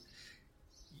bands who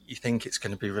you think it's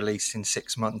going to be released in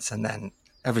 6 months and then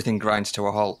everything grinds to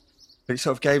a halt. But it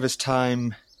sort of gave us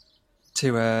time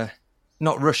to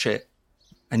not rush it,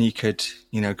 and you could,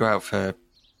 go out for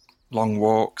long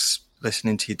walks,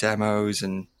 listening to your demos,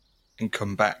 and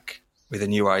come back with a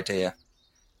new idea.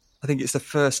 I think it's the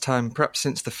first time, perhaps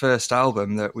since the first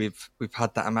album, that we've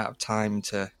had that amount of time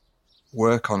to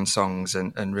work on songs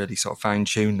and really sort of fine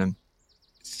tune them.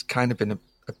 It's kind of been a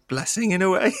blessing in a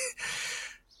way.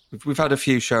 We've had a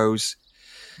few shows,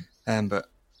 but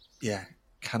yeah,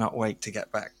 cannot wait to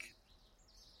get back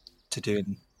to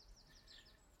doing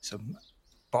some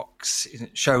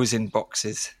shows in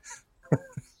boxes.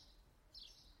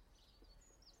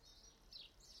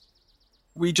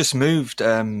 We just moved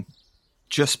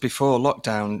just before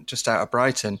lockdown, just out of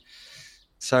Brighton.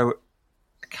 So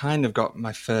I kind of got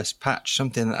my first patch,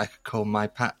 something that I could call my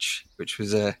patch, which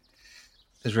was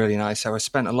really nice. So I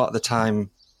spent a lot of the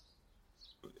time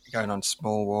going on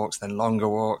small walks, then longer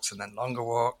walks, and then longer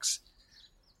walks.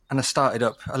 And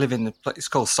I live in it's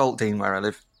called Saltdean where I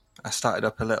live. I started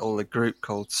up a group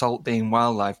called Saltdean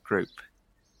Wildlife Group.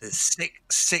 There's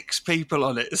six people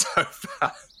on it so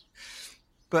far.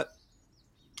 But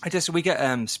we get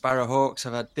sparrowhawks.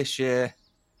 I've had this year.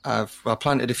 I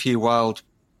planted a few wild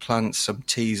plants, some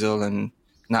teasel and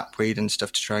knapweed and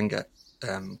stuff to try and get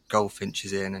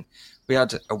goldfinches in. And we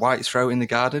had a white throat in the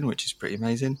garden, which is pretty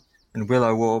amazing, and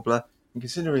willow warbler. And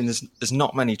considering there's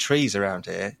not many trees around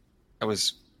here, that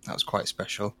was quite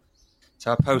special.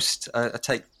 So I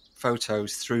take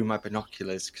photos through my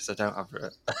binoculars because I don't have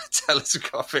a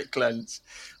telescopic lens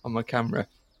on my camera.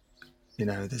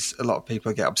 There's a lot of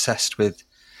people get obsessed with,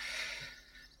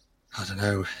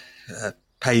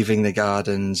 paving the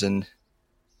gardens and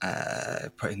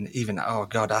putting even,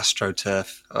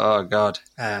 AstroTurf. Oh God.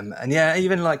 And yeah,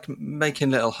 even like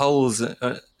making little holes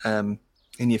in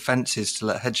your fences to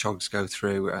let hedgehogs go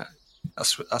through.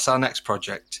 That's our next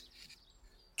project.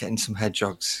 Getting some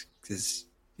hedgehogs, because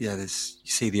you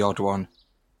see the odd one.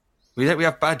 We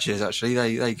have badgers actually.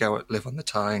 They go live on the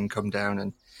Tyne and come down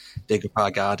and dig up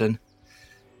our garden.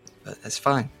 But it's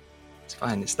fine. It's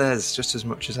fine. It's theirs just as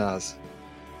much as ours.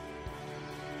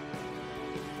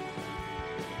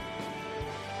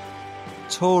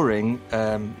 Touring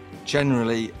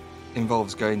generally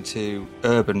involves going to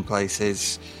urban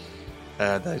places.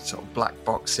 There's sort of black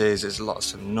boxes, there's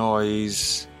lots of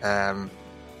noise, and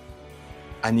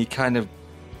you kind of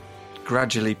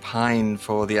gradually pine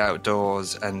for the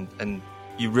outdoors, and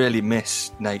you really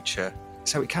miss nature.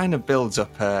 So it kind of builds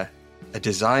up a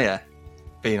desire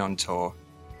being on tour.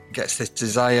 It gets this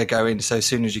desire going, so as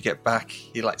soon as you get back,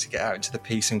 you like to get out into the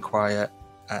peace and quiet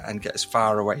and get as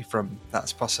far away from that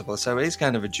as possible. So it is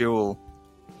kind of a dual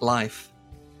life.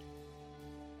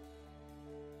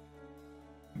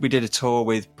 We did a tour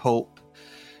with Pulp,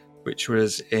 which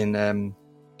was in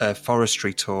a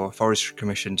forestry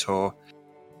commission tour.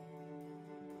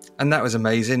 And that was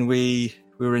amazing. We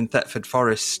were in Thetford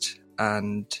Forest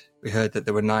and we heard that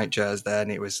there were nightjars there, and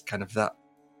it was kind of that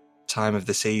time of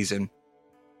the season.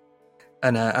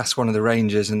 And I asked one of the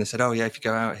rangers, and they said, oh yeah, if you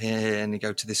go out here and you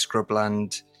go to this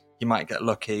scrubland, you might get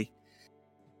lucky.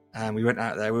 And we went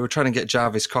out there. We were trying to get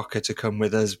Jarvis Cocker to come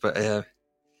with us, but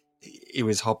he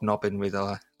was hobnobbing with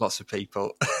lots of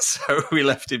people. So we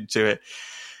left him to it.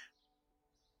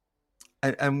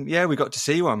 And yeah, we got to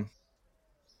see one.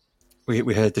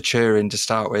 We heard the cheering to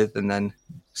start with, and then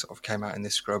sort of came out in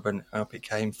this scrub, and up it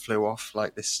came, flew off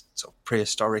like this sort of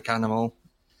prehistoric animal.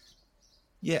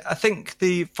 Yeah, I think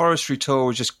the forestry tour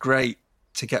was just great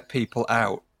to get people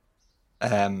out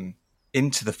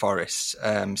into the forests,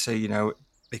 so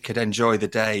they could enjoy the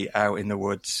day out in the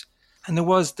woods. And there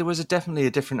was definitely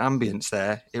a different ambience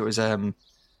there. It was a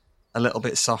little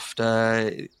bit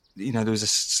softer. There was a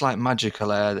slight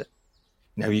magical air that,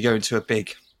 you go into a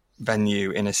big venue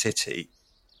in a city,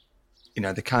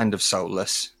 they're kind of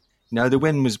soulless. The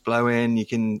wind was blowing. You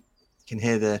can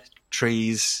hear the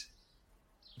trees,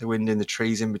 the wind in the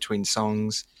trees in between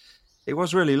songs. It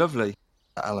was really lovely,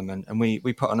 that element. And we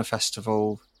put on a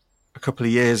festival a couple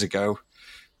of years ago,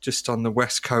 just on the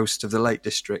west coast of the Lake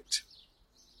District.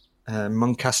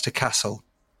 Muncaster Castle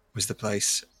was the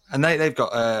place. And they've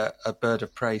got a bird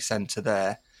of prey centre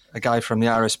there. A guy from the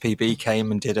RSPB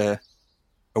came and did a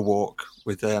walk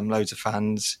with loads of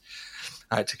fans.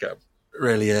 I had to go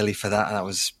really early for that, and that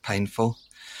was painful.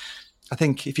 I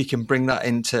think if you can bring that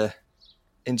into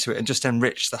it and just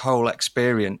enrich the whole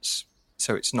experience,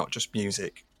 so it's not just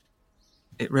music,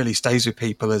 it really stays with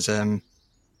people as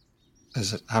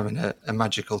having a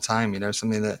magical time,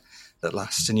 something that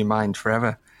lasts in your mind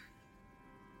forever.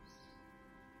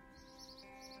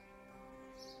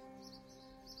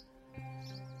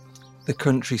 The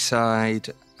countryside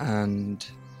and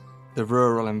the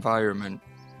rural environment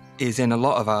is in a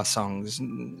lot of our songs,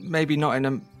 maybe not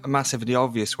in a massively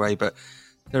obvious way, but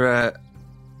there are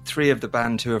 3 of the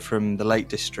band who are from the Lake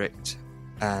District,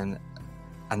 and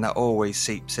that always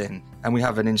seeps in. And we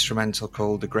have an instrumental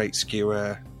called The Great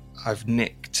Skewer. I've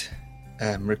nicked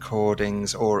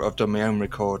recordings, or I've done my own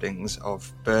recordings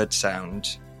of bird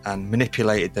sound and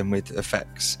manipulated them with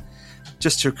effects,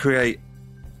 just to create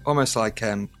almost like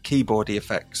keyboardy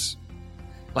effects.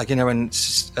 Like, when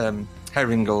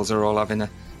herringulls are all having a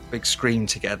big scream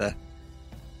together,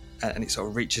 and it sort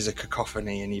of reaches a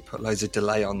cacophony, and you put loads of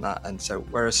delay on that. And so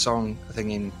where a song, I think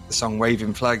in the song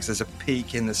Waving Flags, there's a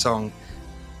peak in the song,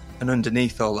 and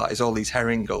underneath all that is all these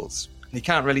herringulls. And you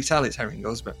can't really tell it's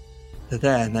herringulls, but they're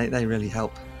there, and they really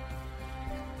help.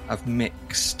 I've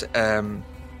mixed the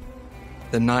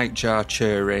nightjar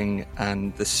chirring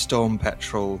and the storm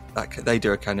petrel. They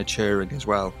do a kind of chirring as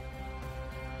well.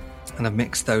 And I've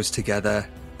mixed those together,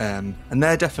 and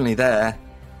they're definitely there.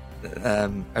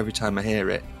 Every time I hear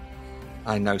it,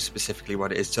 I know specifically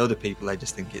what it is. To other people, they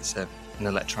just think it's an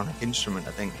electronic instrument,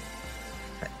 I think.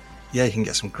 Yeah, you can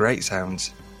get some great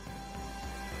sounds.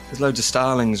 There's loads of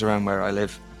starlings around where I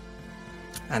live,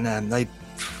 and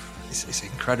it's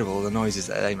incredible the noises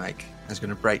that they make. I was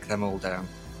going to break them all down.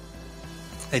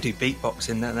 They do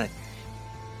beatboxing, don't they?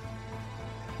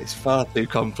 It's far too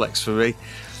complex for me.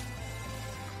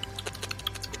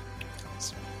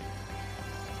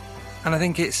 And I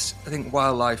think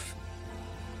wildlife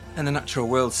and the natural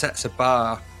world sets a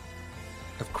bar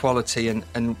of quality,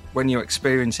 and when you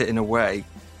experience it in a way,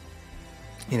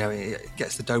 it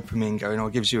gets the dopamine going, or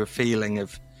gives you a feeling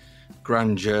of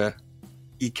grandeur.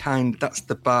 That's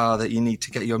the bar that you need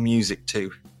to get your music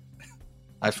to,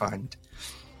 I find.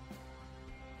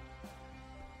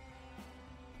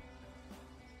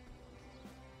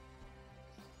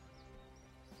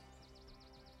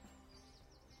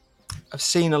 I've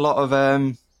seen a lot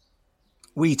of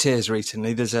wheat ears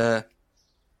recently.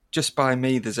 Just by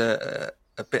me, there's a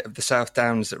bit of the South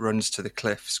Downs that runs to the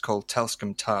cliffs called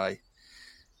Telscombe Tye.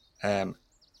 And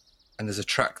and there's a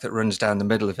track that runs down the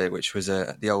middle of it, which was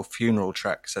the old funeral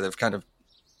track. So they've kind of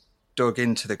dug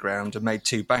into the ground and made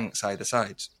 2 banks either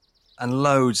side, and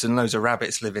loads of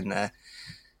rabbits live in there.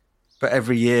 But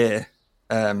every year,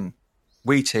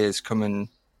 wheatears come and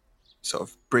sort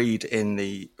of breed in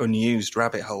the unused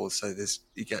rabbit holes. So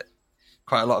you get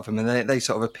quite a lot of them, and they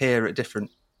sort of appear at different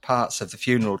parts of the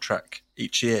funeral track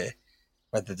each year,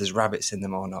 whether there's rabbits in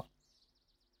them or not.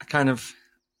 I kind of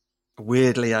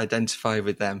weirdly identify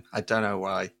with them. I don't know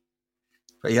why.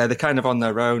 But yeah, they're kind of on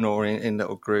their own or in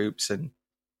little groups and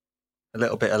a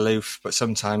little bit aloof, but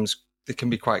sometimes they can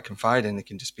be quite confiding. They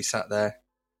can just be sat there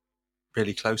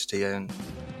really close to you. And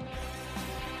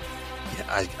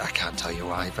yeah, I can't tell you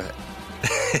why, but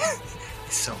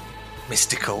it's so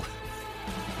mystical.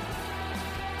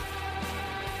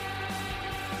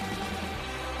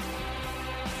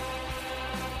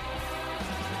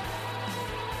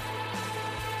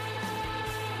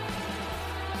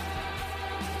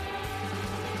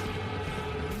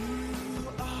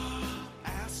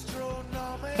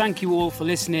 Thank you all for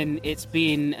listening. It's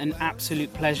been an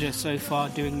absolute pleasure so far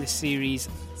doing this series.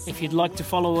 If you'd like to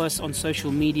follow us on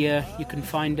social media, you can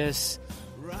find us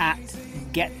at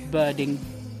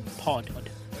GetBirdingPod.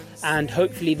 And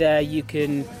hopefully there you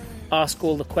can ask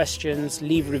all the questions,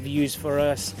 leave reviews for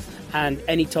us, and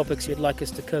any topics you'd like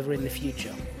us to cover in the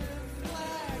future.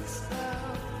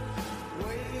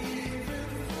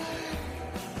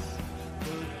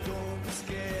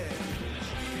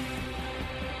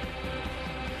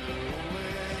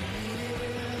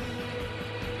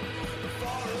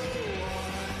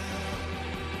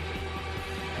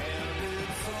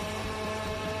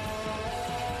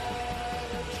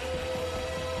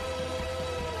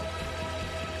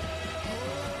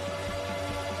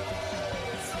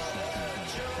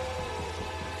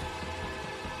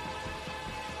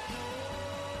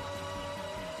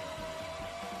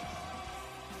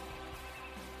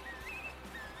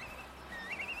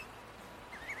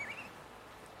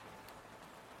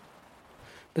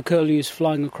 The curlew is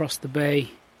flying across the bay,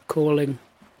 calling,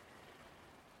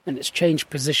 and it's changed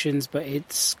positions, but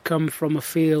it's come from a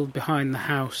field behind the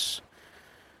house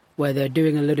where they're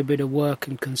doing a little bit of work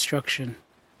and construction.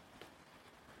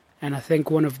 And I think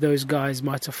one of those guys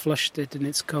might have flushed it and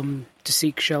it's come to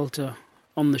seek shelter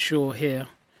on the shore here.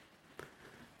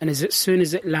 And as soon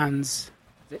as it lands,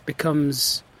 it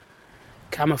becomes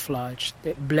camouflaged.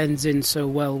 It blends in so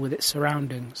well with its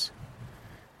surroundings.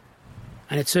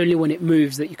 And it's only when it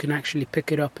moves that you can actually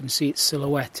pick it up and see its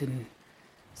silhouette and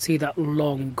see that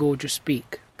long, gorgeous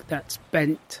beak that's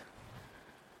bent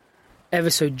ever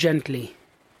so gently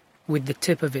with the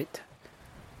tip of it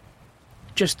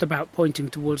just about pointing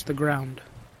towards the ground.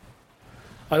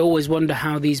 I always wonder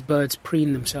how these birds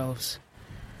preen themselves,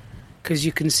 because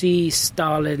you can see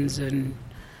starlings and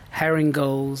herring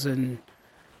gulls and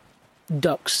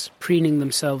ducks preening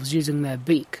themselves using their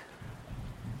beak,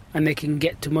 and they can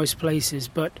get to most places,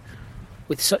 but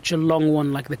with such a long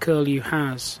one like the curlew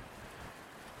has,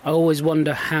 I always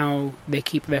wonder how they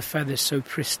keep their feathers so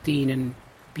pristine and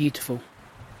beautiful.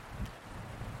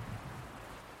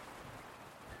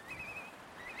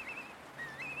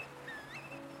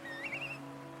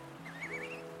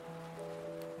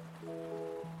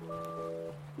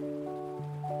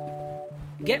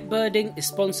 Get Birding is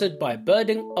sponsored by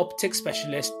birding optic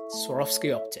specialist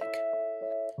Swarovski Optic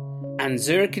and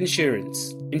Zurich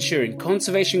Insurance, insuring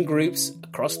conservation groups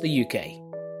across the UK.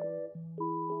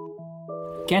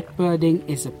 Get Birding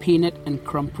is a Peanut and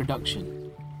Crumb production.